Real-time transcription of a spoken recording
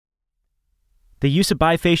The use of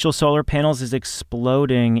bifacial solar panels is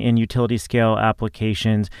exploding in utility-scale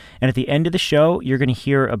applications, and at the end of the show, you're going to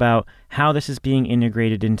hear about how this is being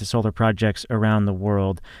integrated into solar projects around the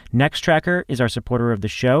world. Nextracker is our supporter of the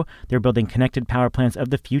show. They're building connected power plants of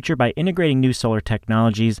the future by integrating new solar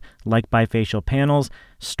technologies like bifacial panels,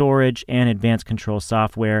 storage, and advanced control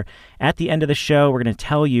software. At the end of the show, we're going to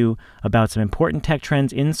tell you about some important tech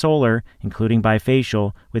trends in solar, including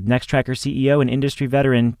bifacial, with Nextracker CEO and industry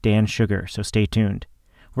veteran Dan Sugar, so stay tuned.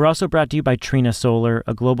 We're also brought to you by Trina Solar,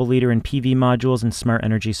 a global leader in PV modules and smart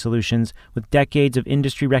energy solutions. With decades of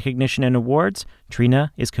industry recognition and awards,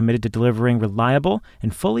 Trina is committed to delivering reliable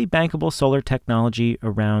and fully bankable solar technology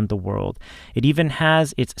around the world. It even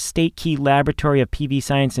has its state key laboratory of PV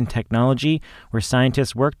science and technology, where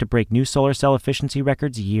scientists work to break new solar cell efficiency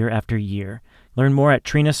records year after year. Learn more at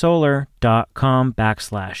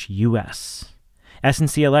trinasolar.com/US.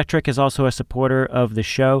 S&C Electric is also a supporter of the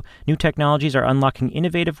show. New technologies are unlocking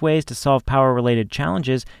innovative ways to solve power-related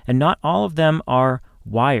challenges, and not all of them are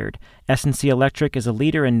wired. S&C Electric is a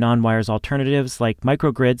leader in non-wires alternatives like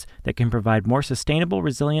microgrids that can provide more sustainable,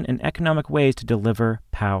 resilient, and economic ways to deliver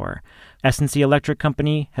power. S&C Electric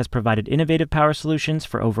Company has provided innovative power solutions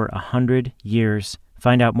for over 100 years.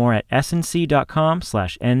 Find out more at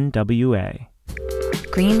snc.com/NWA.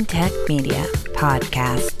 Green Tech Media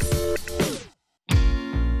Podcasts.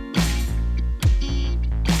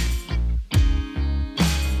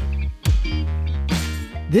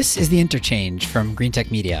 This is The Interchange from Green Tech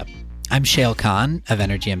Media. I'm Shail Khan of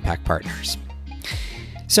Energy Impact Partners.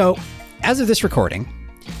 So, as of this recording,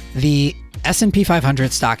 the S&P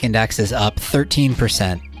 500 stock index is up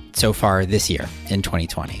 13% so far this year in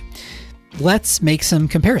 2020. Let's make some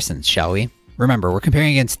comparisons, shall we? Remember, we're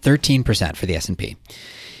comparing against 13% for the S&P.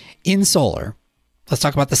 In solar, let's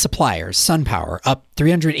talk about the suppliers. SunPower up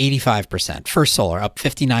 385%, First Solar up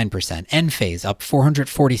 59%, Enphase up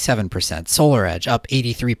 447%, SolarEdge up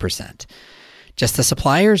 83%. Just the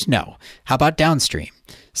suppliers? No. How about downstream?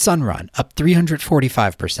 Sunrun up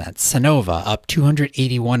 345%, Sunnova up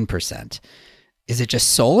 281%. Is it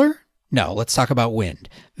just solar? No, let's talk about wind.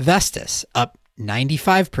 Vestas up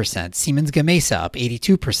 95%, Siemens Gamesa up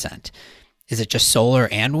 82%. Is it just solar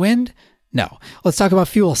and wind? No. Let's talk about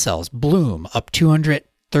fuel cells. Bloom up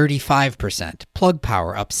 235%, Plug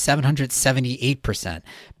Power up 778%,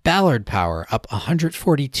 Ballard Power up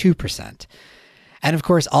 142%. And of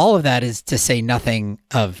course, all of that is to say nothing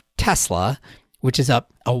of Tesla, which is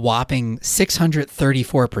up a whopping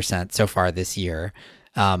 634% so far this year,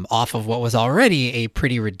 off of what was already a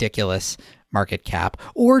pretty ridiculous market cap,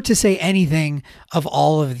 or to say anything of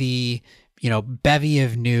all of the bevy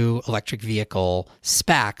of new electric vehicle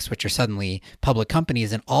SPACs, which are suddenly public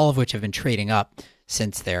companies, and all of which have been trading up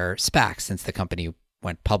since their SPACs, since the company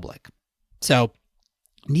went public. So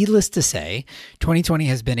needless to say, 2020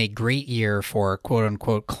 has been a great year for quote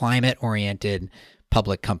unquote climate-oriented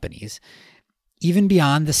public companies. Even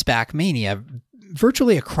beyond the SPAC mania,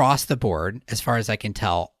 virtually across the board, as far as I can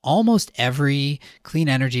tell, almost every clean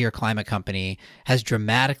energy or climate company has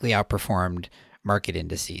dramatically outperformed market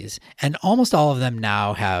indices, and almost all of them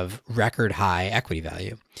now have record high equity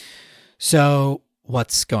value. So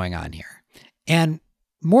what's going on here? And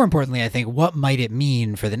more importantly, I think, what might it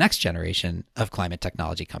mean for the next generation of climate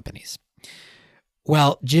technology companies?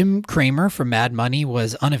 Well, Jim Cramer from Mad Money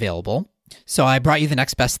was unavailable, so I brought you the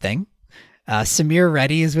next best thing. Samir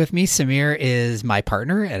Reddy is with me. Samir is my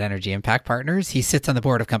partner at Energy Impact Partners. He sits on the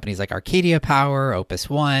board of companies like Arcadia Power, Opus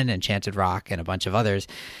One, Enchanted Rock, and a bunch of others.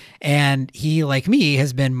 And he, like me,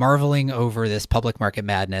 has been marveling over this public market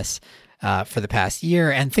madness for the past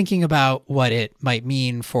year and thinking about what it might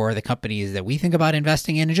mean for the companies that we think about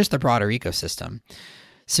investing in and just the broader ecosystem.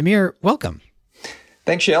 Samir, welcome.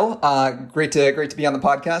 Thanks, Shail. Great to be on the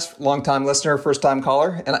podcast. Long-time listener, first-time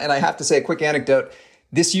caller. And I have to say a quick anecdote.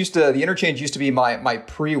 The Interchange used to be my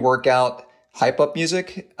pre-workout hype-up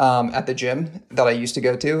music at the gym that I used to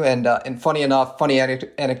go to. And funny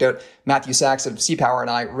anecdote, Matthew Sachs of C-Power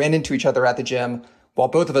and I ran into each other at the gym while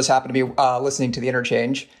both of us happened to be listening to the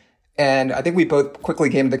Interchange. And I think we both quickly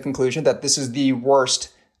came to the conclusion that this is the worst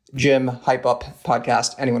gym hype-up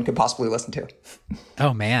podcast anyone could possibly listen to.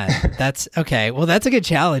 Oh, man. That's okay. Well, that's a good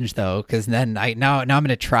challenge, though, because then now I'm going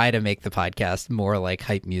to try to make the podcast more like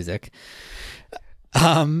hype music.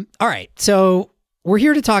 All right. So we're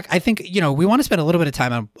here to talk. I think, we want to spend a little bit of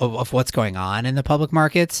time of what's going on in the public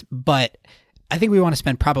markets, but I think we want to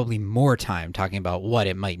spend probably more time talking about what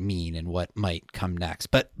it might mean and what might come next.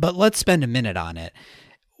 But let's spend a minute on it.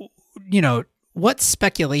 What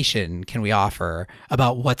speculation can we offer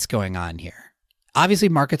about what's going on here? Obviously,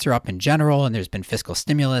 markets are up in general and there's been fiscal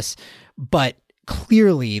stimulus, but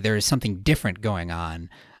clearly there is something different going on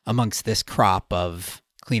amongst this crop of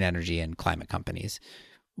clean energy and climate companies.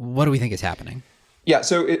 What do we think is happening? Yeah,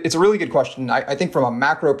 so it's a really good question. I think from a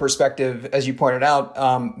macro perspective, as you pointed out,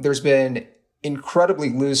 there's been incredibly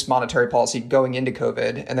loose monetary policy going into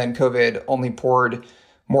COVID, and then COVID only poured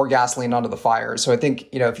more gasoline onto the fire. So I think,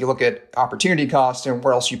 if you look at opportunity cost and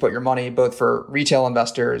where else you put your money, both for retail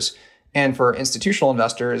investors and for institutional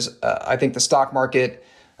investors, I think the stock market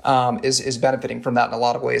is benefiting from that in a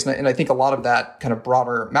lot of ways. And I think a lot of that kind of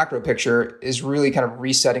broader macro picture is really kind of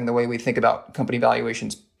resetting the way we think about company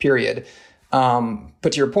valuations, period.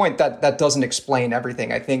 But to your point, that doesn't explain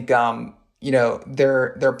everything. I think,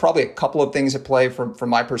 there are probably a couple of things at play from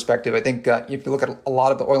my perspective. I think if you look at a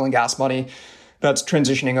lot of the oil and gas money that's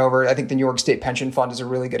transitioning over, I think the New York State Pension Fund is a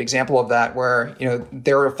really good example of that, where,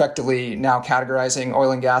 they're effectively now categorizing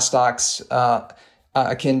oil and gas stocks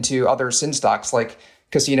akin to other sin stocks like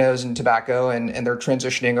casinos and tobacco, and they're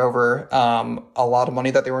transitioning over a lot of money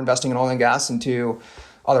that they were investing in oil and gas into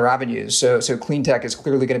other avenues. So clean tech is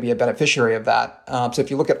clearly going to be a beneficiary of that. So if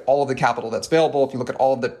you look at all of the capital that's available, if you look at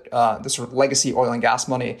all of the sort of legacy oil and gas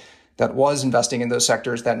money that was investing in those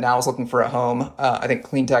sectors that now is looking for a home, I think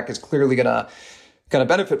clean tech is clearly going to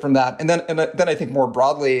benefit from that. And then I think more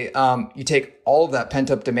broadly, you take all of that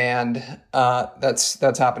pent up demand that's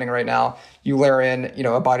happening right now. You layer in,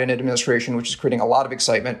 a Biden administration, which is creating a lot of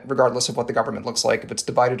excitement, regardless of what the government looks like. If it's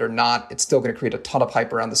divided or not, it's still going to create a ton of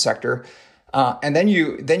hype around the sector. And then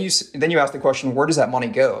you ask the question, where does that money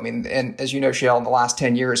go? I mean, and as you know, Shale, in the last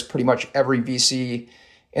 10 years, pretty much every VC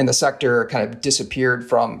in the sector kind of disappeared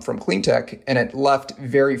from clean tech, and it left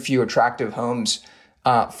very few attractive homes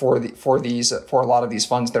for a lot of these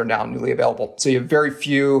funds that are now newly available. So you have very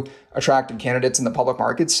few attractive candidates in the public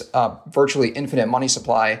markets, virtually infinite money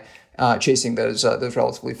supply chasing those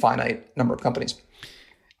relatively finite number of companies.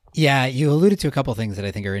 Yeah, you alluded to a couple of things that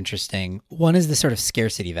I think are interesting. One is the sort of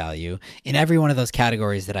scarcity value. In every one of those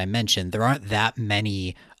categories that I mentioned, there aren't that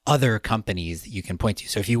many other companies that you can point to.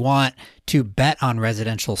 So if you want to bet on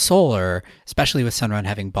residential solar, especially with Sunrun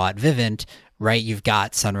having bought Vivint, right, you've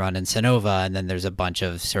got Sunrun and Sunnova, and then there's a bunch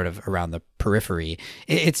of sort of around the periphery.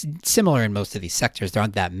 It's similar in most of these sectors. There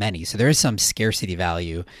aren't that many. So there is some scarcity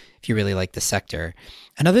value if you really like the sector.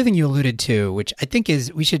 Another thing you alluded to, which I think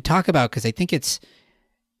is we should talk about because I think it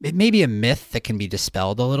may be a myth that can be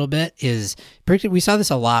dispelled a little bit, is we saw this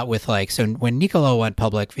a lot with so when Nikola went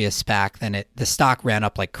public via SPAC, then the stock ran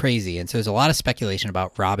up like crazy. And so there's a lot of speculation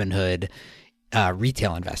about Robinhood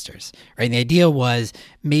retail investors, right? And the idea was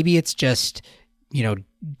maybe it's just,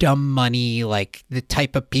 dumb money, like the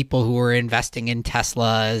type of people who were investing in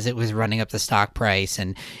Teslas, it was running up the stock price.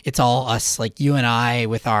 And it's all us, like you and I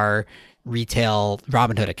with our retail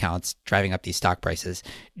Robinhood accounts driving up these stock prices.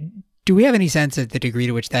 Do we have any sense of the degree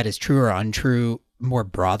to which that is true or untrue more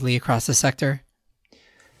broadly across the sector?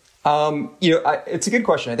 It's a good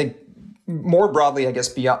question. I think more broadly, I guess,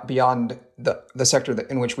 beyond the sector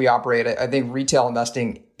in which we operate, I think retail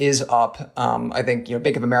investing is up. I think,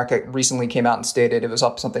 Bank of America recently came out and stated it was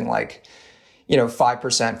up something like,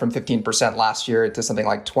 5% from 15% last year to something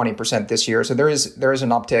like 20% this year. So there is an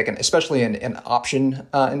uptick, and especially in option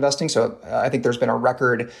investing. So I think there's been a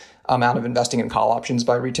record amount of investing in call options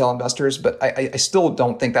by retail investors, but I still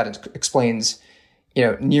don't think that explains,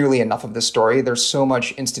 nearly enough of the story. There's so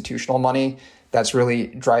much institutional money that's really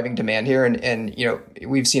driving demand here. And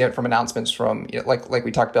we've seen it from announcements from, like we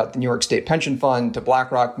talked about, the New York State Pension Fund to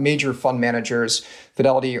BlackRock, major fund managers,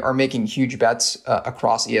 Fidelity are making huge bets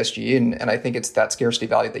across ESG. And I think it's that scarcity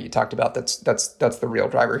value that you talked about. That's the real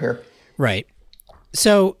driver here. Right.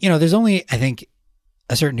 So, there's only, I think,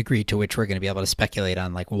 a certain degree to which we're going to be able to speculate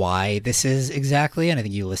on why this is exactly. And I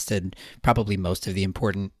think you listed probably most of the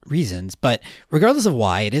important reasons, but regardless of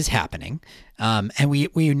why it is happening. And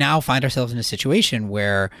we now find ourselves in a situation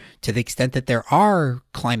where, to the extent that there are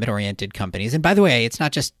climate oriented companies, and by the way, it's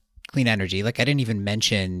not just clean energy. I didn't even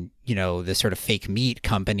mention, the sort of fake meat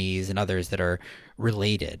companies and others that are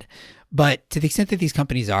related, but to the extent that these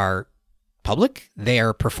companies are public, they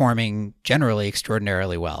are performing generally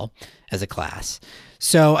extraordinarily well as a class.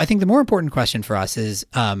 So I think the more important question for us is,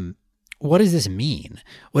 what does this mean?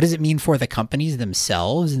 What does it mean for the companies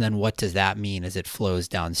themselves? And then what does that mean as it flows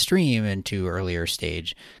downstream into earlier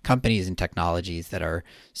stage companies and technologies that are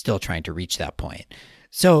still trying to reach that point?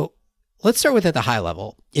 So let's start with at the high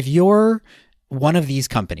level. If you're one of these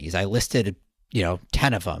companies, I listed,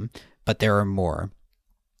 10 of them, but there are more.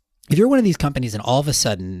 If you're one of these companies and all of a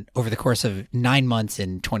sudden, over the course of 9 months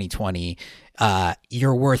in 2020,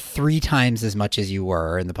 you're worth 3 times as much as you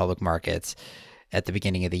were in the public markets at the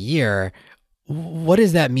beginning of the year, what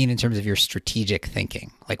does that mean in terms of your strategic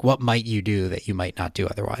thinking? Like, what might you do that you might not do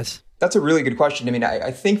otherwise? That's a really good question. I mean,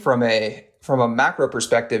 I think from a macro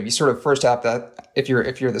perspective, you sort of first have to, if you're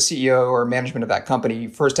the CEO or management of that company, you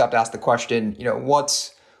first have to ask the question,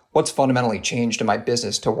 what's fundamentally changed in my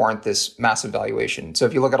business to warrant this massive valuation? So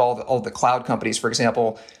if you look at all the cloud companies, for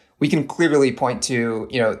example, we can clearly point to,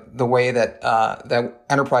 the way that that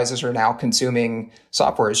enterprises are now consuming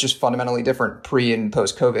software is just fundamentally different pre and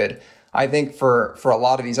post COVID. I think for a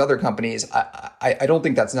lot of these other companies, I don't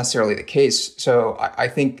think that's necessarily the case. So I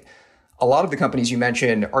think a lot of the companies you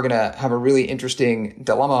mentioned are going to have a really interesting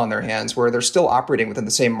dilemma on their hands where they're still operating within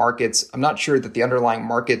the same markets. I'm not sure that the underlying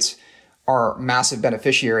markets are massive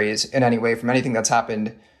beneficiaries in any way from anything that's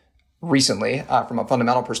happened recently from a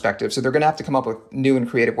fundamental perspective. So they're going to have to come up with new and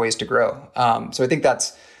creative ways to grow. So I think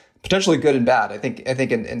that's potentially good and bad. I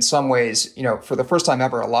think in some ways, for the first time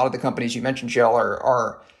ever, a lot of the companies you mentioned, Jill,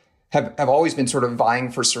 have always been sort of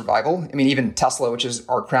vying for survival. I mean, even Tesla, which is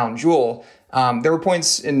our crown jewel, there were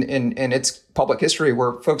points in its public history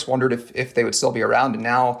where folks wondered if they would still be around. And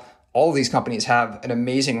now all of these companies have an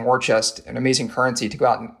amazing war chest, an amazing currency to go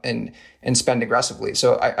out and spend aggressively.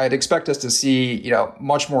 So I'd expect us to see,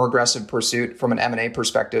 much more aggressive pursuit from an M&A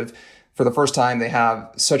perspective. For the first time, they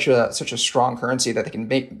have such a strong currency that they can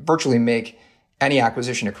virtually make any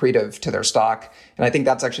acquisition accretive to their stock. And I think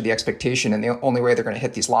that's actually the expectation and the only way they're going to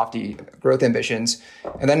hit these lofty growth ambitions.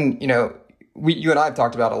 And then, you and I have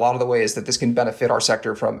talked about a lot of the ways that this can benefit our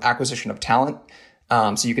sector from acquisition of talent.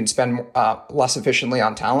 So you can spend less efficiently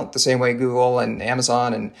on talent, the same way Google and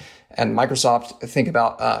Amazon and Microsoft think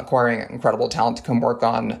about acquiring incredible talent to come work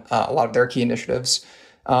on a lot of their key initiatives.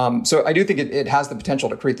 So I do think it has the potential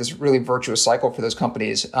to create this really virtuous cycle for those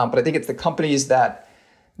companies. But I think it's the companies that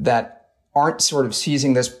aren't sort of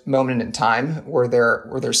seizing this moment in time where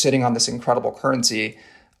they're sitting on this incredible currency.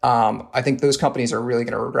 I think those companies are really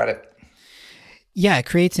going to regret it. Yeah, it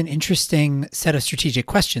creates an interesting set of strategic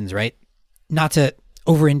questions, right? Not to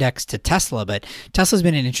over-index to Tesla, but Tesla's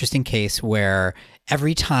been an interesting case where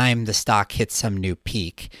every time the stock hits some new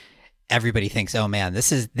peak, everybody thinks, oh man,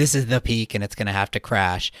 this is the peak and it's going to have to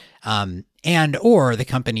crash. Or the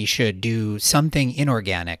company should do something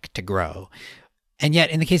inorganic to grow. And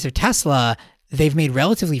yet in the case of Tesla, they've made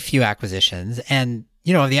relatively few acquisitions. And,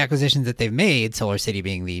 of the acquisitions that they've made, SolarCity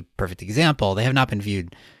being the perfect example, they have not been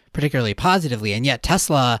viewed particularly positively. And yet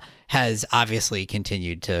Tesla has obviously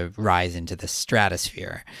continued to rise into the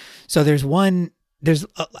stratosphere. So there's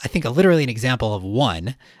I think literally an example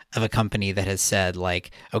of a company that has said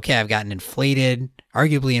like, okay, I've got an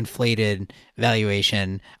arguably inflated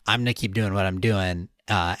valuation. I'm going to keep doing what I'm doing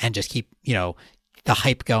and just keep, the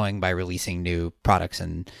hype going by releasing new products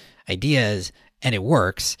and ideas, and it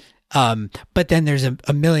works. But then there's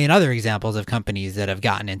a million other examples of companies that have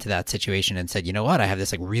gotten into that situation and said, you know what, I have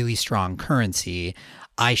this like really strong currency.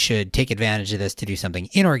 I should take advantage of this to do something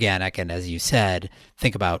inorganic. And as you said,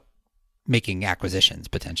 think about making acquisitions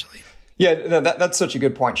potentially. Yeah, no, that's such a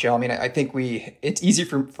good point, Shale. I mean, I think it's easy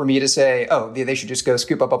for me to say, oh, they should just go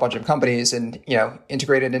scoop up a bunch of companies and,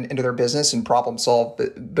 integrate it into their business and problem solve.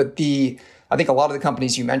 But I think a lot of the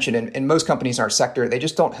companies you mentioned and most companies in our sector, they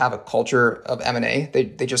just don't have a culture of M&A.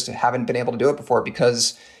 They just haven't been able to do it before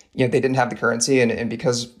because, they didn't have the currency and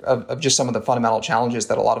because of just some of the fundamental challenges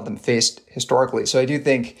that a lot of them faced historically. So I do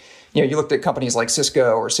think, you looked at companies like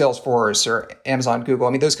Cisco or Salesforce or Amazon, Google. I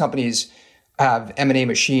mean, those companies have M&A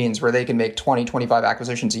machines where they can make 20, 25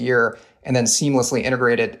 acquisitions a year and then seamlessly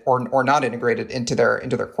integrate it or not integrate it into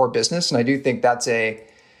their core business. And I do think that's a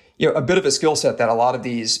bit of a skill set that a lot of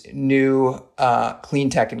these new clean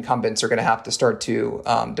tech incumbents are going to have to start to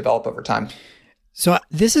develop over time. So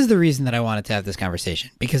this is the reason that I wanted to have this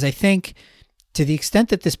conversation, because I think to the extent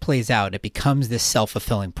that this plays out, it becomes this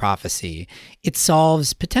self-fulfilling prophecy. It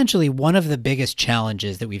solves potentially one of the biggest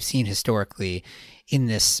challenges that we've seen historically in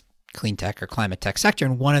this clean tech or climate tech sector,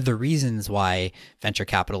 and one of the reasons why venture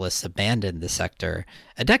capitalists abandoned the sector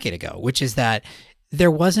a decade ago, which is that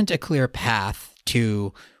there wasn't a clear path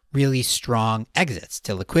to really strong exits,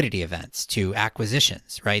 to liquidity events, to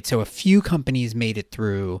acquisitions, right? So a few companies made it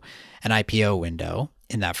through an IPO window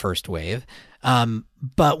in that first wave.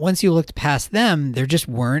 But once you looked past them, there just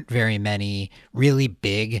weren't very many really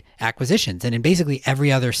big acquisitions. And in basically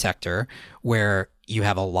every other sector where you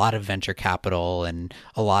have a lot of venture capital and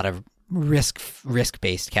a lot of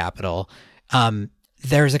risk-based capital,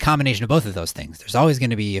 there's a combination of both of those things. There's always going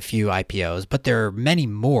to be a few IPOs, but there are many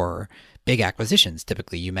more big acquisitions.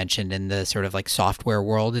 Typically, you mentioned in the sort of like software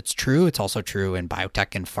world, it's true. It's also true in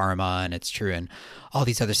biotech and pharma, and it's true in all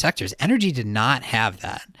these other sectors. Energy did not have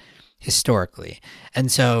that historically.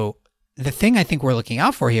 And so the thing I think we're looking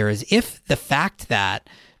out for here is if the fact that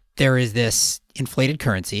there is this inflated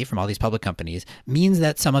currency from all these public companies means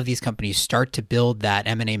that some of these companies start to build that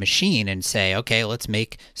M&A machine and say, okay, let's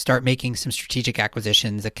start making some strategic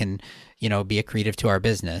acquisitions that can, be accretive to our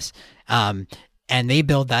business. And they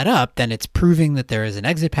build that up, then it's proving that there is an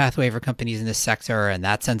exit pathway for companies in this sector, and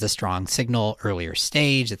that sends a strong signal earlier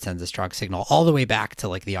stage. It sends a strong signal all the way back to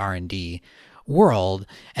like the R&D world,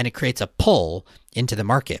 and it creates a pull into the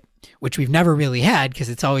market, which we've never really had because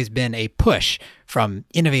it's always been a push from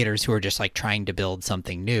innovators who are just like trying to build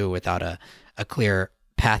something new without a clear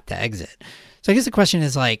path to exit. So I guess the question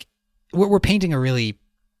is like, we're painting a really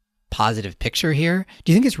positive picture here.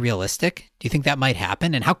 Do you think it's realistic? Do you think that might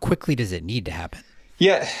happen? And how quickly does it need to happen?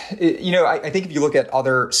 Yeah, I think if you look at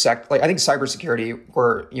other I think cybersecurity,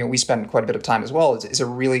 where we spend quite a bit of time as well, is a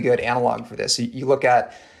really good analog for this. You look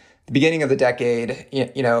at the beginning of the decade,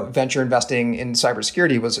 venture investing in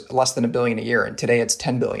cybersecurity was less than $1 billion a year, and today it's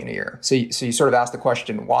 $10 billion a year. So you sort of ask the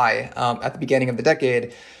question why? At the beginning of the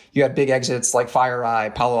decade, you had big exits like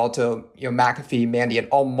FireEye, Palo Alto, McAfee, Mandiant,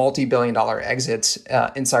 all multi-billion-dollar exits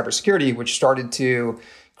in cybersecurity, which started to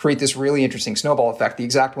create this really interesting snowball effect, the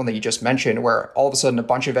exact one that you just mentioned, where all of a sudden a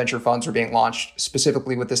bunch of venture funds were being launched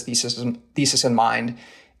specifically with this thesis in mind.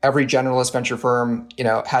 Every generalist venture firm,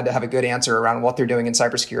 had to have a good answer around what they're doing in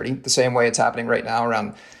cybersecurity, the same way it's happening right now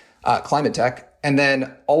around climate tech. And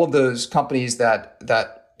then all of those companies that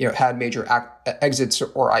had major exits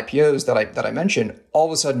or IPOs that I mentioned, all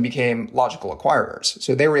of a sudden became logical acquirers.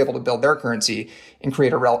 So they were able to build their currency and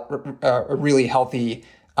create a really healthy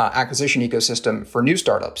acquisition ecosystem for new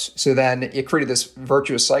startups. So then it created this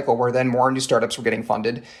virtuous cycle where then more new startups were getting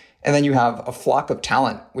funded. And then you have a flock of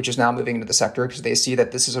talent, which is now moving into the sector because they see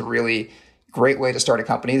that this is a really great way to start a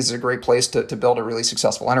company. This is a great place to build a really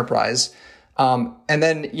successful enterprise. And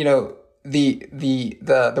then,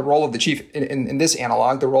 the role of the chief in this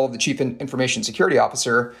analog, the role of the chief information security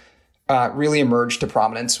officer really emerged to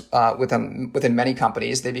prominence within many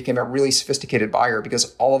companies. They became a really sophisticated buyer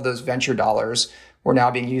because all of those venture dollars were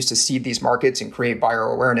now being used to seed these markets and create buyer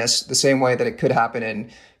awareness, the same way that it could happen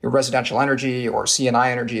in residential energy or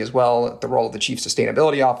C&I energy as well, the role of the chief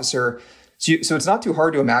sustainability officer. So it's not too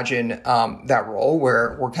hard to imagine that role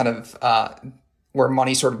where we're kind of where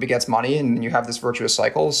money sort of begets money, and you have this virtuous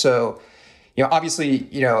cycle. So, obviously,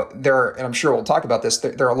 there are, and I'm sure we'll talk about this,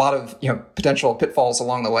 there are a lot of, potential pitfalls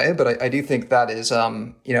along the way, but I do think that is,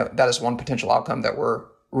 that is one potential outcome that we're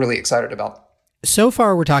really excited about. So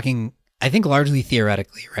far, we're talking, I think, largely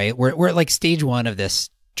theoretically, right? We're at like stage one of this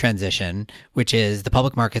transition, which is the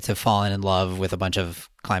public markets have fallen in love with a bunch of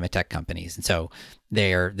climate tech companies. And so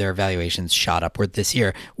their valuations shot upward this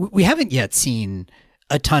year. We haven't yet seen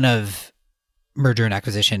a ton of merger and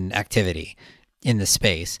acquisition activity in the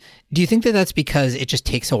space. Do you think that that's because it just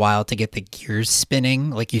takes a while to get the gears spinning?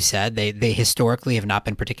 Like you said, they historically have not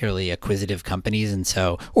been particularly acquisitive companies, and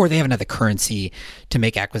so, or they haven't had the currency to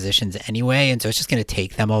make acquisitions anyway, and so it's just going to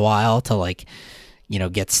take them a while to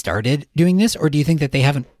get started doing this? Or do you think that they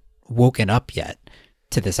haven't woken up yet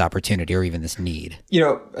to this opportunity or even this need?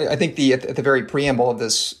 I think at the very preamble of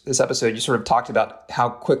this episode, you sort of talked about how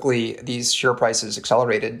quickly these share prices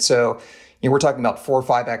accelerated. So we're talking about 4 or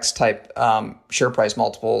 5x type share price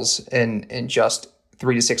multiples in just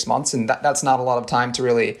 3 to 6 months, and that's not a lot of time to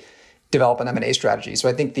really develop an M&A strategy. So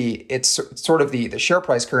I think it's sort of the share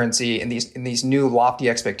price currency in these new lofty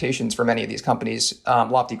expectations for many of these companies,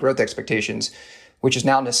 lofty growth expectations, which is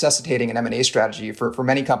now necessitating an M&A strategy for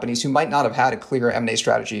many companies who might not have had a clear M&A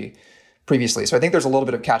strategy previously. So I think there's a little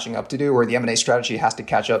bit of catching up to do where the M&A strategy has to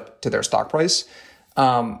catch up to their stock price.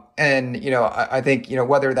 I think,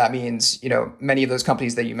 whether that means, many of those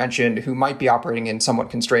companies that you mentioned who might be operating in somewhat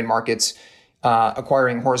constrained markets,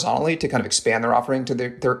 acquiring horizontally to kind of expand their offering to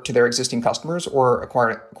their existing customers, or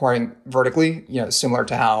acquiring vertically, similar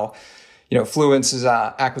to how, Fluence's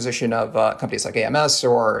acquisition of companies like AMS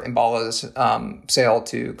or Imbala's sale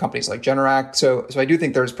to companies like Generac. So I do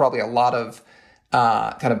think there's probably a lot of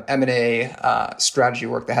kind of M&A strategy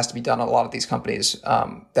work that has to be done on a lot of these companies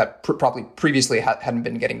that probably previously hadn't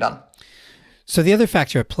been getting done. So the other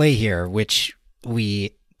factor at play here, which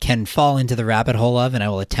we can fall into the rabbit hole of, and I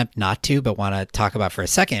will attempt not to, but want to talk about for a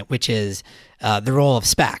second, which is the role of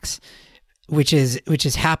SPACs, which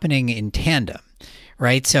is happening in tandem,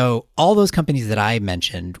 right? So all those companies that I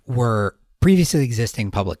mentioned were previously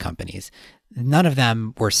existing public companies. None of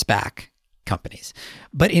them were SPAC companies.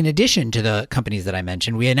 But in addition to the companies that I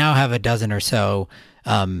mentioned, we now have a dozen or so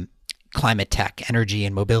climate tech, energy,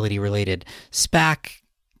 and mobility related SPAC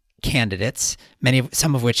candidates,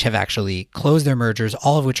 some of which have actually closed their mergers,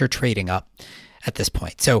 all of which are trading up. at this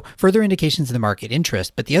point. So further indications of the market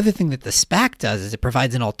interest. But the other thing that the SPAC does is it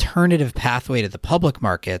provides an alternative pathway to the public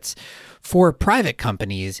markets for private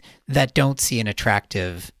companies that don't see an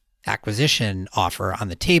attractive acquisition offer on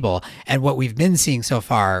the table. And what we've been seeing so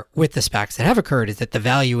far with the SPACs that have occurred is that the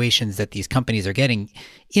valuations that these companies are getting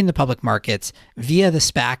in the public markets via the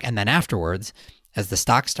SPAC and then afterwards, as the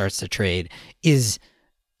stock starts to trade, is,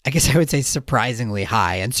 I guess I would say, surprisingly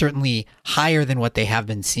high, and certainly higher than what they have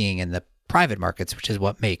been seeing in the private markets, which is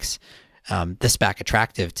what makes the SPAC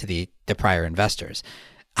attractive to the prior investors.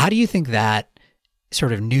 How do you think that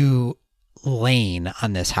sort of new lane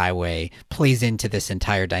on this highway plays into this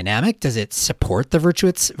entire dynamic? Does it support the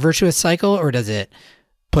virtuous cycle, or does it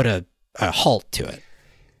put a halt to it?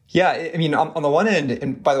 Yeah, I mean, on the one end,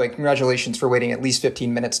 and by the way, congratulations for waiting at least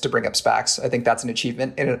 15 minutes to bring up SPACs. I think that's an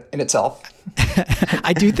achievement in itself.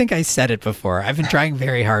 I do think I said it before. I've been trying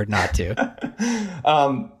very hard not to.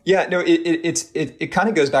 It kind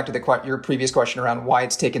of goes back to your previous question around why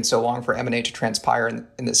it's taken so long for M&A to transpire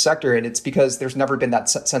in this sector, and it's because there's never been that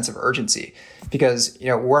sense of urgency. Because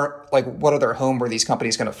what other home were these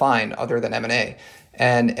companies going to find other than M&A?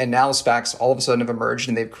 And now SPACs all of a sudden have emerged,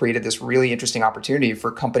 and they've created this really interesting opportunity for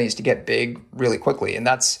companies to get big really quickly. And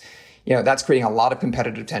that's creating a lot of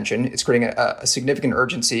competitive tension. It's creating a significant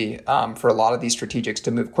urgency for a lot of these strategics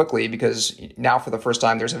to move quickly, because now for the first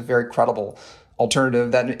time, there's a very credible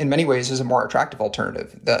alternative that in many ways is a more attractive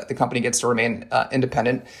alternative. The company gets to remain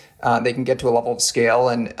independent. They can get to a level of scale,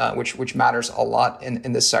 and which matters a lot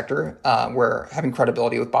in this sector, where having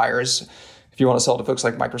credibility with buyers, if you want to sell to folks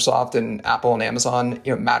like Microsoft and Apple and Amazon,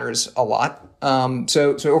 matters a lot.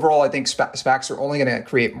 So overall, I think SPACs are only going to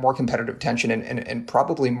create more competitive tension and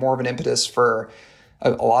probably more of an impetus for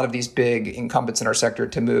a lot of these big incumbents in our sector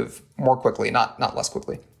to move more quickly, not less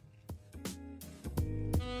quickly.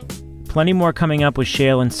 Plenty more coming up with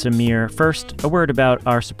Shail and Samir. First, a word about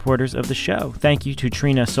our supporters of the show. Thank you to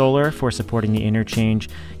Trina Solar for supporting the interchange.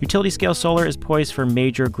 Utility-scale solar is poised for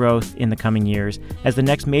major growth in the coming years. As the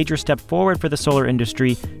next major step forward for the solar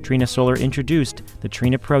industry, Trina Solar introduced the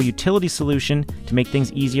Trina Pro utility solution to make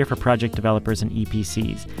things easier for project developers and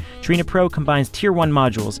EPCs. Trina Pro combines Tier 1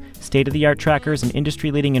 modules, state-of-the-art trackers, and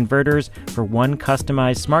industry-leading inverters for one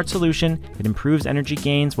customized smart solution that improves energy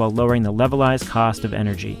gains while lowering the levelized cost of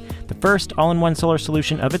energy. The first all-in-one solar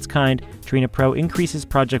solution of its kind, Trina Pro increases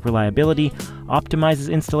project reliability,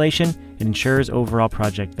 optimizes installation, and ensures overall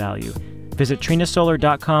project value. Visit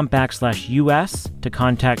trinasolar.com/US to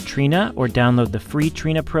contact Trina or download the free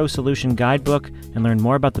Trina Pro Solution Guidebook and learn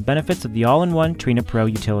more about the benefits of the all-in-one Trina Pro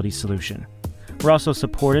utility solution. We're also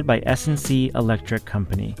supported by S&C Electric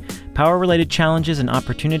Company. Power-related challenges and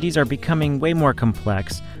opportunities are becoming way more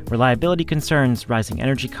complex. Reliability concerns, rising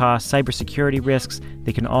energy costs, cybersecurity risks,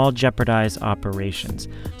 they can all jeopardize operations.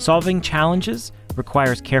 Solving challenges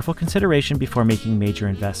requires careful consideration before making major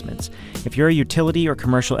investments. If you're a utility or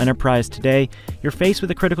commercial enterprise today, you're faced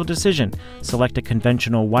with a critical decision. Select a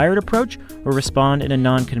conventional wired approach or respond in a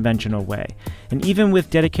non-conventional way. And even with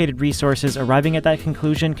dedicated resources, arriving at that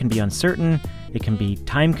conclusion can be uncertain, it can be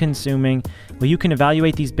time-consuming. Well, you can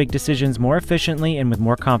evaluate these big decisions more efficiently and with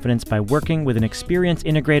more confidence by working with an experienced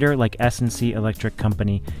integrator like S&C Electric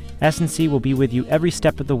Company. S&C will be with you every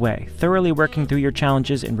step of the way, thoroughly working through your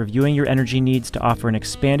challenges and reviewing your energy needs to offer an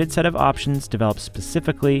expanded set of options developed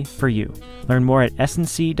specifically for you. Learn more at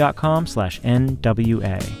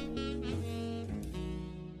snc.com/NWA.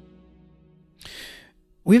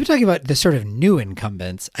 We've been talking about the sort of new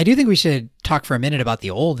incumbents. I do think we should talk for a minute about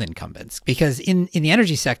the old incumbents, because in the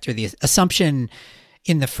energy sector, the assumption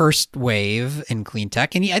in the first wave in clean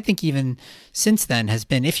tech, and I think even since then, has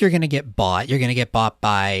been if you're going to get bought, you're going to get bought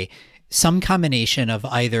by some combination of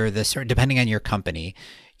either the sort, depending on your company,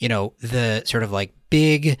 the sort of like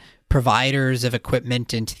big providers of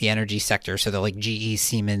equipment into the energy sector. So they're like GE,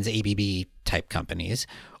 Siemens, ABB type companies.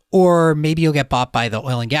 Or maybe you'll get bought by the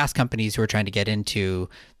oil and gas companies who are trying to get into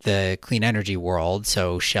the clean energy world.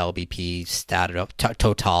 So Shell, BP,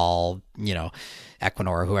 Total,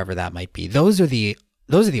 Equinor, whoever that might be. Those are the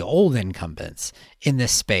old incumbents in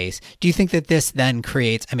this space. Do you think that this then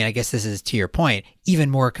creates, I guess this is to your point, even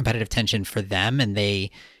more competitive tension for them? And they've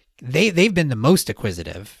been the most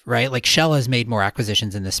acquisitive, right? Like Shell has made more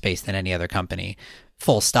acquisitions in this space than any other company,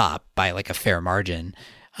 full stop, by like a fair margin.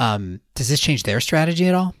 Does this change their strategy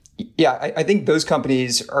at all? Yeah, I think those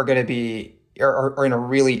companies are going to be are in a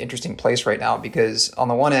really interesting place right now, because on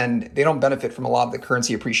the one end, they don't benefit from a lot of the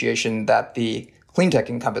currency appreciation that the clean tech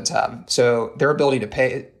incumbents have. So their ability to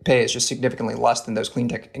pay is just significantly less than those clean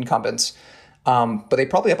tech incumbents. But they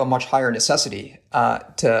probably have a much higher necessity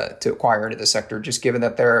to acquire into the sector, just given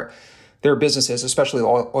that their their businesses, especially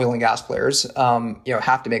oil and gas players,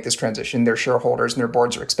 have to make this transition. Their shareholders and their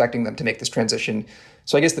boards are expecting them to make this transition.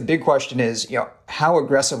 So I guess the big question is, how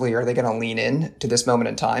aggressively are they going to lean in to this moment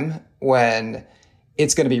in time when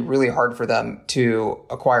it's going to be really hard for them to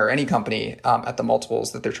acquire any company at the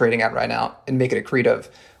multiples that they're trading at right now and make it accretive,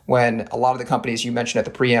 when a lot of the companies you mentioned at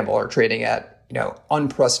the preamble are trading at,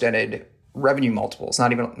 unprecedented revenue multiples,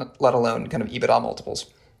 not even, let alone kind of EBITDA multiples.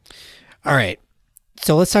 All right.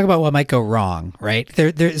 So let's talk about what might go wrong, right?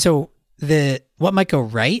 What might go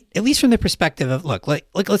right, at least from the perspective of,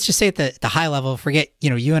 let's just say at the high level, forget,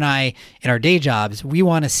 you and I in our day jobs, we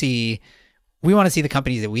want to see the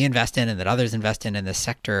companies that we invest in and that others invest in this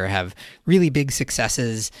sector have really big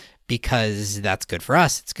successes, because that's good for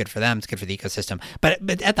us, it's good for them, it's good for the ecosystem.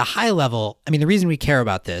 But at the high level, I mean, the reason we care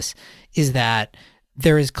about this is that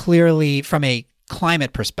there is clearly, from a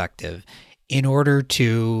climate perspective, in order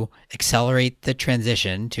to accelerate the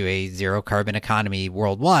transition to a zero carbon economy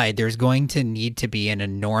worldwide, there's going to need to be an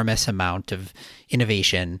enormous amount of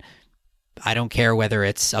innovation. I don't care whether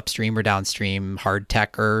it's upstream or downstream, hard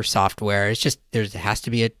tech or software. It's just, there has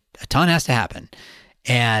to be a ton has to happen.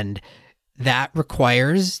 And that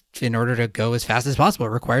requires, in order to go as fast as possible, it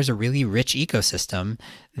requires a really rich ecosystem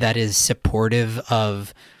that is supportive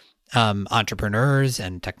of entrepreneurs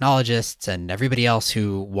and technologists and everybody else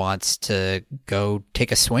who wants to go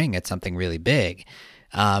take a swing at something really big.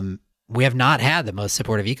 We have not had the most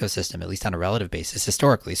supportive ecosystem, at least on a relative basis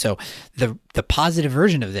historically. So the positive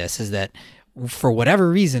version of this is that for whatever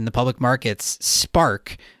reason, the public markets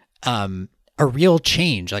spark a real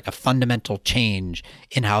change, like a fundamental change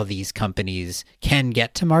in how these companies can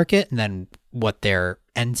get to market and then what their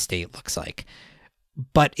end state looks like.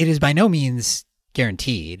 But it is by no means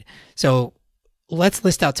guaranteed. So let's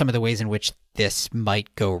list out some of the ways in which this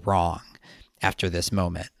might go wrong after this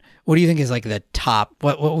moment. What do you think is like the top,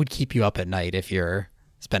 what would keep you up at night if you're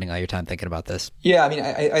spending all your time thinking about this? Yeah, I mean,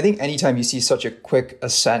 I think anytime you see such a quick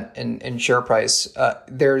ascent in share price,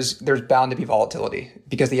 there's bound to be volatility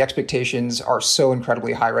because the expectations are so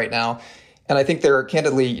incredibly high right now. And I think there,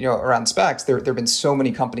 candidly, around SPACs, there have been so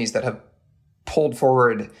many companies that have pulled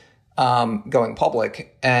forward going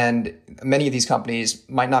public, and many of these companies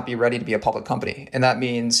might not be ready to be a public company. And that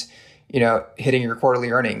means, hitting your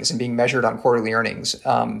quarterly earnings and being measured on quarterly earnings.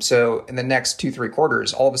 So in the next 2-3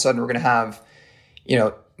 quarters, all of a sudden we're going to have,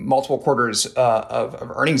 multiple quarters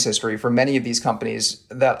of earnings history for many of these companies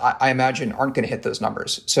that I imagine aren't going to hit those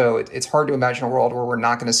numbers. So it's hard to imagine a world where we're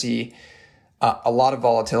not going to see a lot of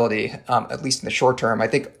volatility, at least in the short term. I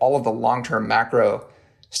think all of the long-term macro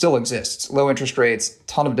still exists. Low interest rates,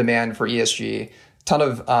 ton of demand for ESG, ton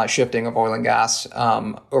of shifting of oil and gas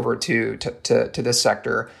over to this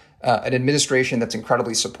sector, an administration that's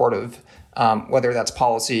incredibly supportive, whether that's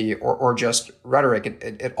policy or just rhetoric,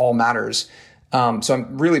 it all matters. So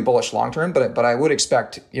I'm really bullish long term, but I would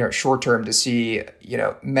expect short term to see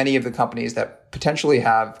many of the companies that potentially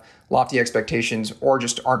have lofty expectations or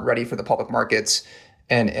just aren't ready for the public markets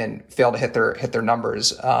and fail to hit their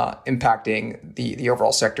numbers, impacting the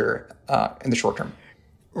overall sector in the short term.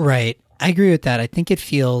 Right. I agree with that. I think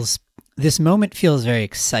this moment feels very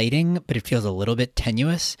exciting, but it feels a little bit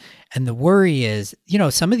tenuous. And the worry is,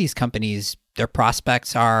 some of these companies, their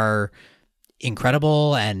prospects are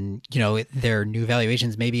incredible and, their new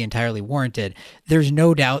valuations may be entirely warranted. There's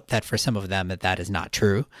no doubt that for some of them that is not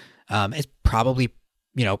true. It's probably,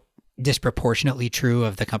 disproportionately true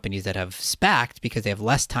of the companies that have SPACed because they have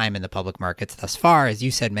less time in the public markets thus far. As you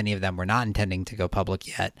said, many of them were not intending to go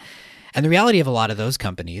public yet. And the reality of a lot of those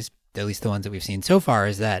companies, at least the ones that we've seen so far,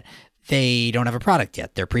 is that they don't have a product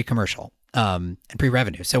yet. They're pre-commercial and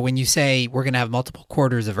pre-revenue. So when you say we're going to have multiple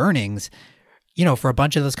quarters of earnings, for a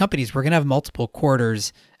bunch of those companies, we're going to have multiple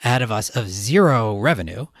quarters ahead of us of zero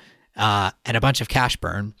revenue and a bunch of cash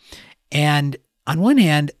burn. And on one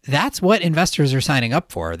hand, that's what investors are signing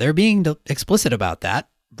up for. They're being explicit about that,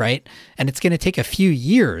 right? And it's going to take a few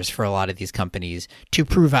years for a lot of these companies to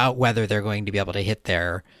prove out whether they're going to be able to hit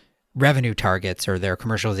their revenue targets or their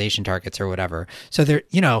commercialization targets or whatever. So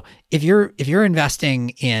if you're investing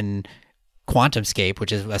in QuantumScape,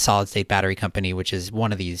 which is a solid state battery company, which is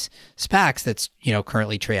one of these SPACs that's,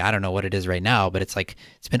 currently I don't know what it is right now, but it's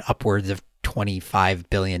been upwards of $25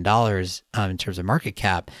 billion in terms of market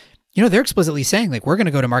cap. They're explicitly saying we're going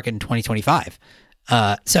to go to market in 2025.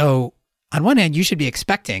 So on one hand, you should be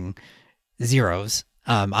expecting zeros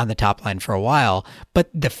on the top line for a while. But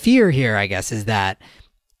the fear here, I guess, is that,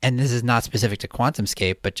 and this is not specific to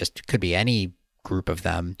QuantumScape, but just could be any group of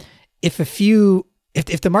them. If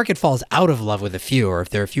the market falls out of love with a few, or if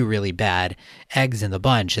there are a few really bad eggs in the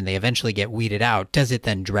bunch and they eventually get weeded out, does it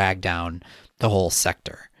then drag down the whole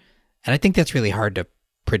sector? And I think that's really hard to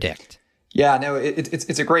predict. Yeah, no,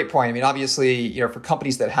 it's a great point. I mean, obviously, for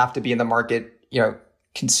companies that have to be in the market,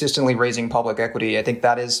 consistently raising public equity, I think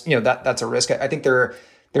that is, that's a risk. I think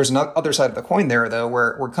there's another side of the coin there, though,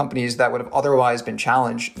 where companies that would have otherwise been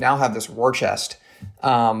challenged now have this war chest,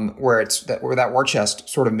 where that war chest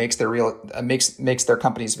sort of makes their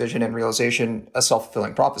company's vision and realization a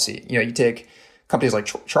self-fulfilling prophecy. You take companies like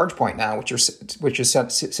ChargePoint now, which is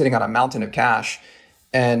sitting on a mountain of cash.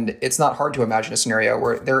 And it's not hard to imagine a scenario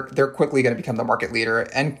where they're quickly going to become the market leader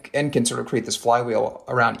and can sort of create this flywheel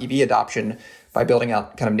around EV adoption by building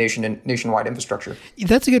out kind of nationwide infrastructure.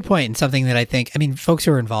 That's a good point, and something that I think, folks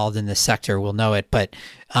who are involved in this sector will know it, but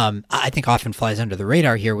I think often flies under the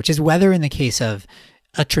radar here, which is whether in the case of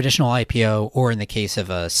a traditional IPO or in the case of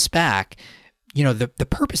a SPAC, the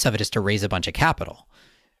purpose of it is to raise a bunch of capital.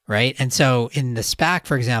 Right. And so in the SPAC,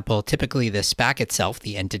 for example, typically the SPAC itself,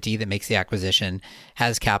 the entity that makes the acquisition,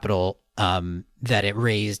 has capital that it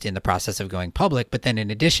raised in the process of going public. But then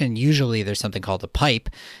in addition, usually there's something called a PIPE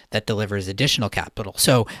that delivers additional capital.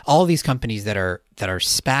 So all these companies that are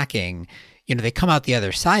SPACing, they come out the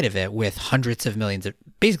other side of it with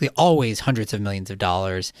basically always hundreds of millions of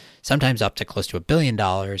dollars, sometimes up to close to $1 billion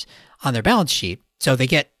on their balance sheet. So they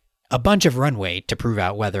get a bunch of runway to prove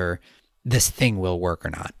out whether this thing will work or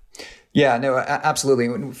not. Yeah, no,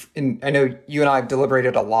 absolutely. And I know you and I have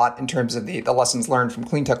deliberated a lot in terms of the lessons learned from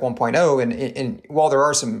Clean Tech 1.0. And while there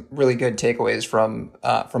are some really good takeaways from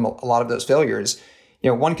a lot of those failures,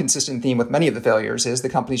 one consistent theme with many of the failures is the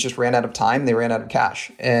companies just ran out of time, they ran out of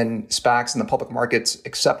cash. And SPACs and the public markets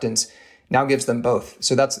acceptance now gives them both.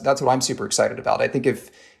 So that's what I'm super excited about. I think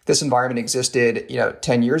if this environment existed,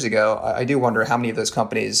 10 years ago, I do wonder how many of those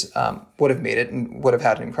companies would have made it and would have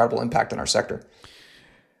had an incredible impact on our sector.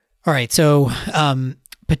 All right. So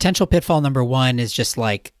potential pitfall number one is just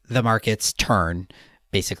like the market's turn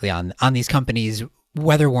basically on these companies,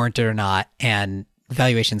 whether warranted or not, and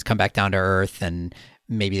valuations come back down to earth and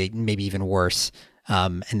maybe even worse.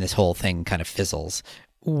 And this whole thing kind of fizzles.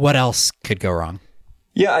 What else could go wrong?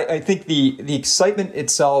 Yeah, I think the excitement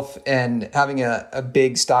itself and having a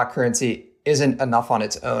big stock currency isn't enough on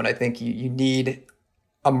its own. I think you need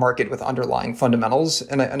a market with underlying fundamentals.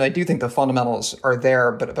 And I do think the fundamentals are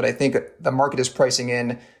there, but I think the market is pricing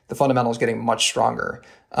in the fundamentals getting much stronger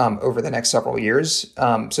over the next several years.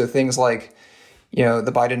 So things like,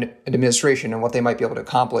 the Biden administration and what they might be able to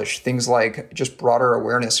accomplish, things like just broader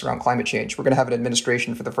awareness around climate change. We're going to have an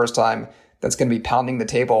administration for the first time that's going to be pounding the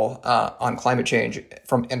table on climate change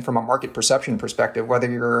from a market perception perspective, whether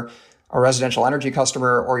you're a residential energy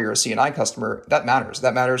customer or you're a C&I customer, that matters.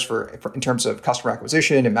 That matters for in terms of customer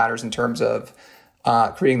acquisition. It matters in terms of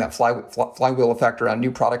creating that flywheel effect around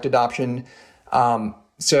new product adoption.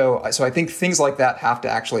 So I think things like that have to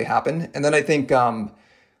actually happen. And then I think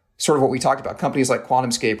sort of what we talked about, companies like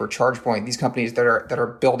QuantumScape or ChargePoint, these companies that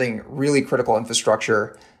are building really critical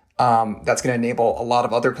infrastructure that's going to enable a lot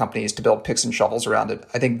of other companies to build picks and shovels around it.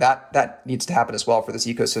 I think that needs to happen as well for this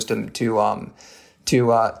ecosystem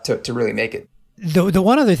to really make it. The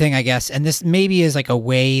one other thing, I guess, and this maybe is like a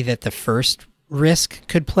way that the first risk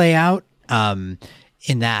could play out,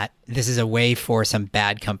 in that this is a way for some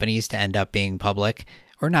bad companies to end up being public,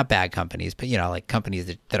 or not bad companies, but like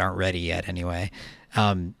companies that aren't ready yet anyway,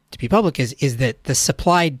 to be public, is that the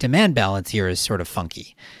supply-demand balance here is sort of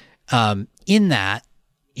funky. In that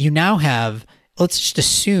you now have, let's just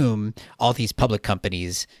assume all these public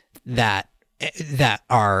companies that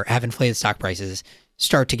have inflated stock prices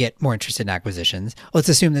start to get more interested in acquisitions. Let's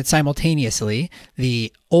assume that simultaneously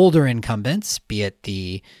the older incumbents, be it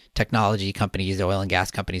the technology companies, oil and gas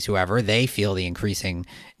companies, whoever, they feel the increasing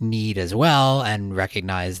need as well and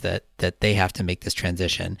recognize that they have to make this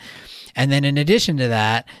transition. And then in addition to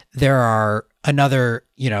that, there are another,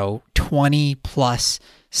 20 plus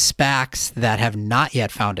SPACs that have not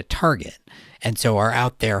yet found a target, and so are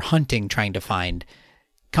out there hunting, trying to find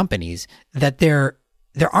companies that there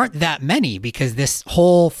aren't that many, because this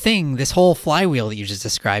whole flywheel that you just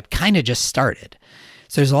described kind of just started.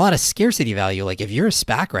 So there's a lot of scarcity value. Like if you're a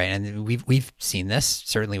SPAC, right, and we've seen this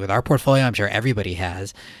certainly with our portfolio, I'm sure everybody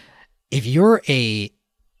has. If you're a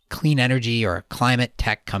clean energy or a climate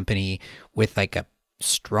tech company with like a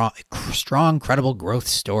strong, credible growth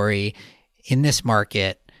story in this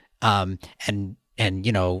market, and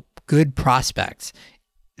good prospects,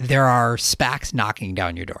 there are SPACs knocking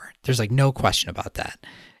down your door. There's like no question about that.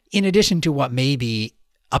 In addition to what may be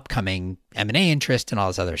upcoming M&A interest and all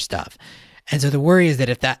this other stuff. And so the worry is that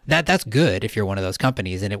if that's good if you're one of those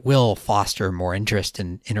companies, and it will foster more interest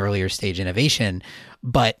in earlier stage innovation,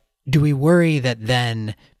 but do we worry that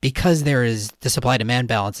then, because the supply-demand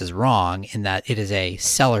balance is wrong in that it is a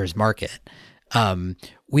seller's market,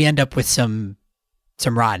 we end up with some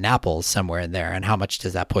rotten apples somewhere in there? And how much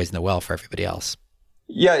does that poison the well for everybody else?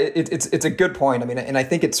 Yeah, it's a good point. I mean, and I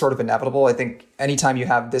think it's sort of inevitable. I think anytime you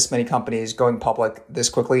have this many companies going public this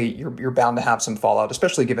quickly, you're bound to have some fallout,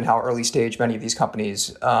 especially given how early stage many of these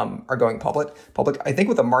companies are going public. I think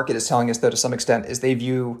what the market is telling us, though, to some extent, is they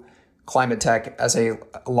view climate tech as a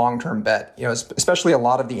long-term bet. Especially a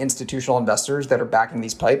lot of the institutional investors that are backing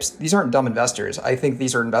these pipes. These aren't dumb investors. I think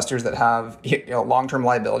these are investors that have long-term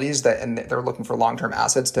liabilities and they're looking for long-term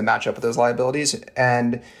assets to match up with those liabilities,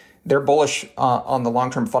 and they're bullish on the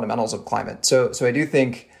long-term fundamentals of climate. So I do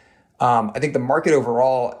think I think the market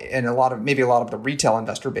overall and a lot of the retail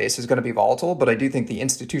investor base is going to be volatile, but I do think the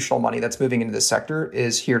institutional money that's moving into this sector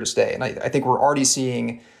is here to stay. And I think we're already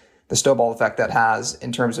seeing the snowball effect that has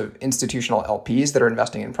in terms of institutional LPs that are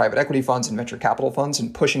investing in private equity funds and venture capital funds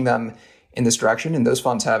and pushing them in this direction. And those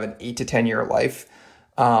funds have an 8 to 10 year life,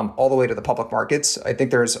 all the way to the public markets. I think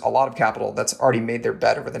there's a lot of capital that's already made their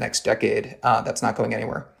bet over the next decade that's not going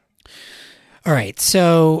anywhere. All right.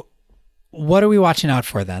 So what are we watching out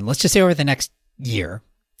for then? Let's just say over the next year.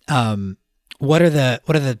 What are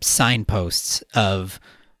the signposts of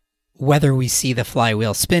whether we see the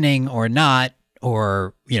flywheel spinning or not,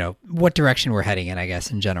 or, what direction we're heading in, I guess,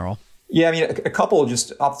 in general? Yeah, I mean, a couple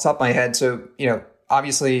just off the top of my head. So,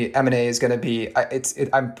 obviously M&A is going to be,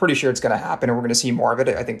 I'm pretty sure it's going to happen and we're going to see more of it.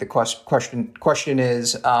 I think the question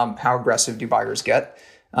is, how aggressive do buyers get?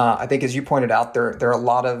 I think, as you pointed out, there are a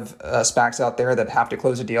lot of SPACs out there that have to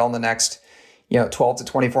close a deal in the next 12 to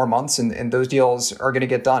 24 months, and those deals are going to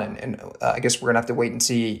get done. And I guess we're going to have to wait and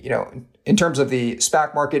see, in terms of the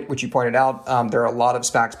SPAC market, which you pointed out, there are a lot of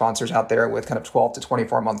SPAC sponsors out there with kind of 12 to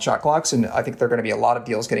 24 month shot clocks. And I think there are going to be a lot of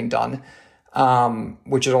deals getting done,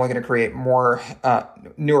 which is only going to create more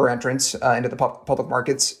newer entrants into the public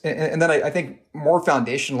markets. And then I think more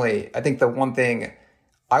foundationally, I think the one thing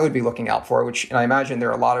I would be looking out for, and I imagine there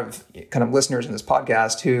are a lot of kind of listeners in this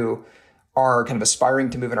podcast who are kind of aspiring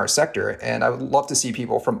to move in our sector. And I would love to see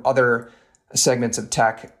people from other segments of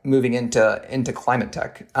tech moving into climate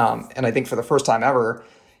tech. And I think for the first time ever,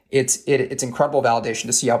 it's incredible validation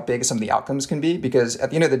to see how big some of the outcomes can be, because at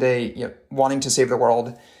the end of the day, wanting to save the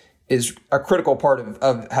world is a critical part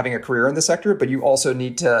of having a career in the sector, but you also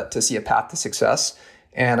need to see a path to success.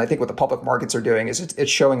 And I think what the public markets are doing is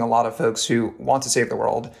it's showing a lot of folks who want to save the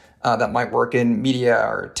world that might work in media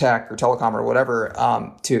or tech or telecom or whatever.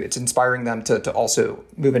 It's inspiring them to also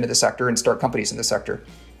move into the sector and start companies in the sector.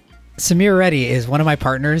 Samir Reddy is one of my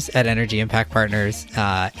partners at Energy Impact Partners.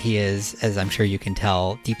 He is, as I'm sure you can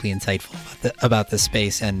tell, deeply insightful about this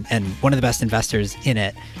space and one of the best investors in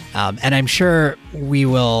it. And I'm sure we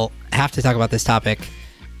will have to talk about this topic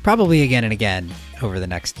probably again and again over the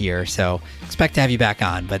next year. So expect to have you back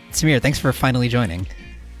on. But Samir, thanks for finally joining.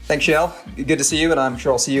 Thanks, Shale. Good to see you, and I'm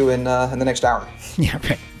sure I'll see you in the next hour. Yeah,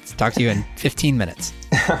 right. Let's talk to you in 15 minutes.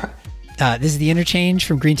 This is The Interchange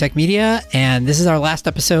from Green Tech Media, and this is our last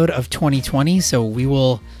episode of 2020, so we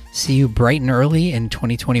will see you bright and early in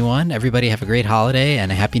 2021. Everybody have a great holiday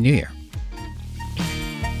and a Happy New Year.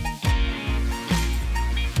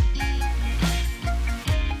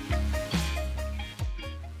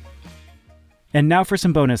 And now for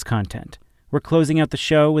some bonus content. We're closing out the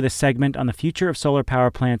show with a segment on the future of solar power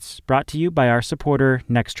plants brought to you by our supporter,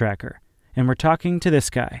 Nextracker. And we're talking to this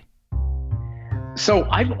guy. So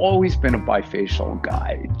I've always been a bifacial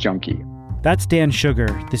guy, junkie. That's Dan Sugar,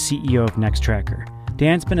 the CEO of Nextracker.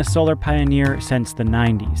 Dan's been a solar pioneer since the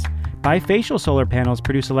 90s. Bifacial solar panels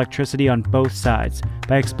produce electricity on both sides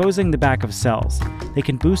by exposing the back of cells. They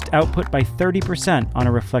can boost output by 30% on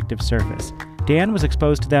a reflective surface. Dan was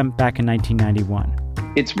exposed to them back in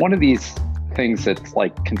 1991. It's one of these things that's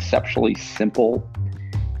like conceptually simple,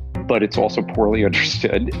 but it's also poorly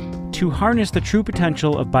understood. To harness the true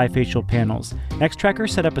potential of bifacial panels, Nextracker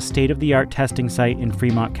set up a state-of-the-art testing site in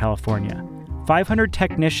Fremont, California. 500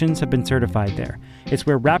 technicians have been certified there. It's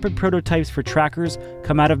where rapid prototypes for trackers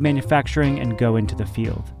come out of manufacturing and go into the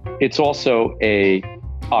field. It's also a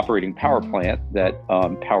operating power plant that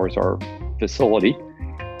powers our facility,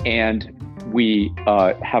 and we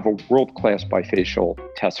have a world-class bifacial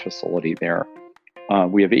test facility there.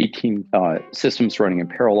 We have 18 systems running in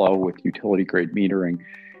parallel with utility-grade metering,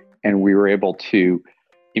 and we were able to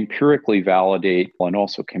empirically validate and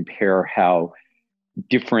also compare how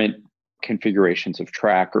different configurations of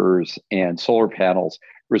trackers and solar panels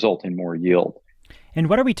result in more yield. And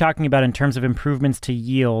what are we talking about in terms of improvements to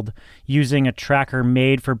yield using a tracker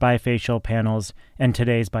made for bifacial panels and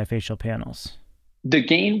today's bifacial panels? The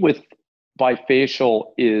gain with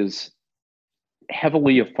bifacial is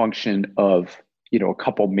heavily a function of, a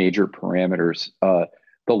couple major parameters.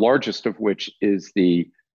 The largest of which is the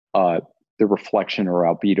reflection or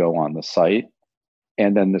albedo on the site,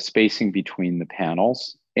 and then the spacing between the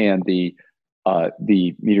panels and the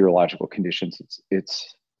meteorological conditions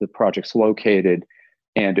it's the project's located,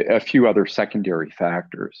 and a few other secondary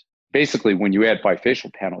factors. Basically, when you add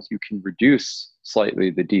bifacial panels, you can reduce slightly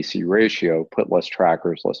the DC ratio, put less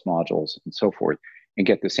trackers, less modules, and so forth, and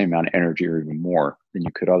get the same amount of energy or even more than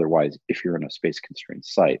you could otherwise if you're in a space-constrained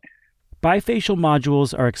site. Bifacial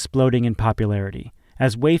modules are exploding in popularity.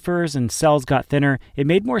 As wafers and cells got thinner, it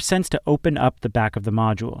made more sense to open up the back of the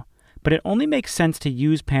module. But it only makes sense to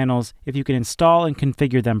use panels if you can install and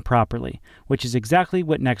configure them properly, which is exactly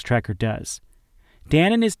what Nextracker does.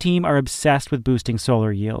 Dan and his team are obsessed with boosting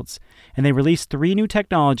solar yields, and they released 3 new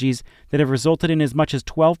technologies that have resulted in as much as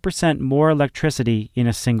 12% more electricity in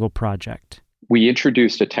a single project. We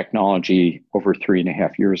introduced a technology over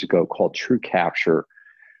 3.5 years ago called True Capture,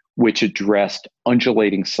 which addressed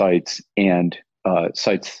undulating sites and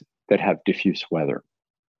sites that have diffuse weather.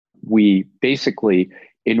 We basically,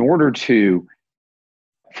 in order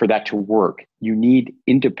for that to work, you need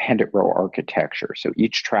independent row architecture. So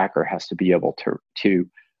each tracker has to be able to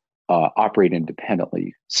operate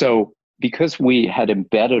independently. So because we had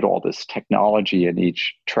embedded all this technology in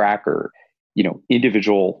each tracker,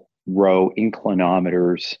 individual row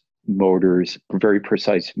inclinometers, motors, very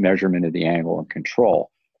precise measurement of the angle and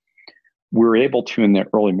control, we're able to, in the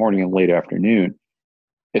early morning and late afternoon,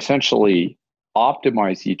 essentially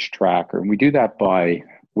optimize each tracker. And we do that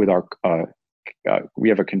with our we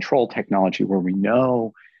have a control technology where we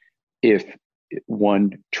know if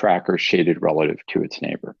one tracker is shaded relative to its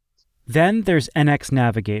neighbor. Then there's NX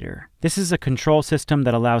Navigator. This is a control system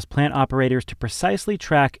that allows plant operators to precisely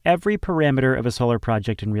track every parameter of a solar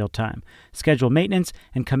project in real time, schedule maintenance,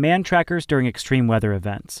 and command trackers during extreme weather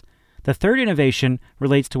events. The third innovation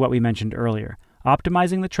relates to what we mentioned earlier,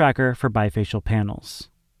 optimizing the tracker for bifacial panels.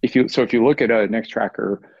 If you look at a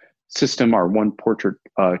Nextracker system, our one portrait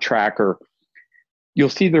tracker, you'll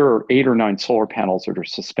see there are 8 or 9 solar panels that are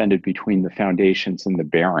suspended between the foundations and the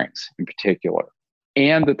bearings in particular,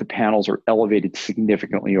 and that the panels are elevated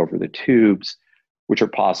significantly over the tubes, which are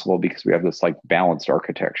possible because we have this balanced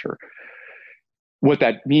architecture. What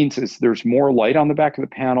that means is there's more light on the back of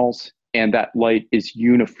the panels, and that light is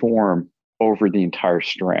uniform over the entire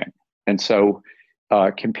string. And so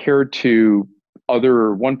compared to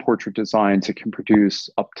other one portrait designs, it can produce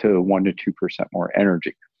up to 1 to 2% more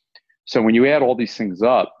energy. So when you add all these things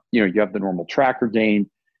up, you have the normal tracker gain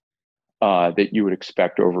that you would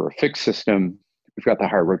expect over a fixed system. We've got the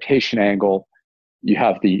higher rotation angle. You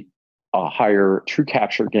have the higher true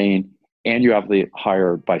capture gain, and you have the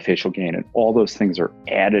higher bifacial gain, and all those things are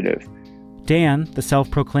additive. Dan, the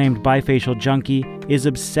self-proclaimed bifacial junkie, is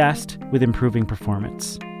obsessed with improving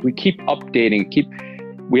performance. We keep updating.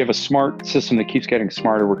 We have a smart system that keeps getting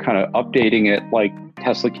smarter. We're kind of updating it like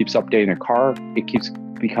Tesla keeps updating a car. It keeps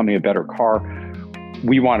becoming a better car.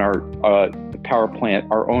 We want our power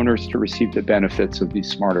plant, our owners, to receive the benefits of these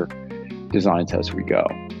smarter designs as we go.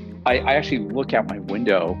 I actually look out my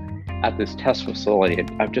window at this test facility,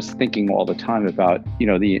 and I'm just thinking all the time about,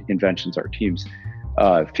 the inventions our team's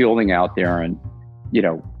fielding out there, and,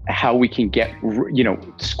 how we can get,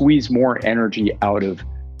 squeeze more energy out of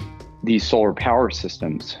these solar power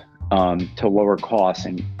systems to lower costs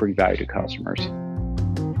and bring value to customers.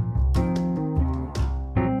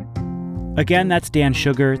 Again, that's Dan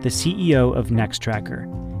Sugar, the CEO of Nextracker.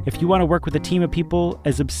 If you want to work with a team of people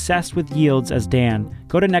as obsessed with yields as Dan,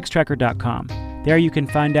 go to nextracker.com. There you can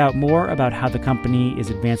find out more about how the company is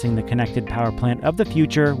advancing the connected power plant of the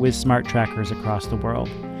future with smart trackers across the world.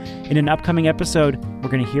 In an upcoming episode, we're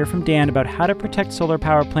going to hear from Dan about how to protect solar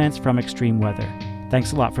power plants from extreme weather.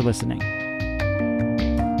 Thanks a lot for listening.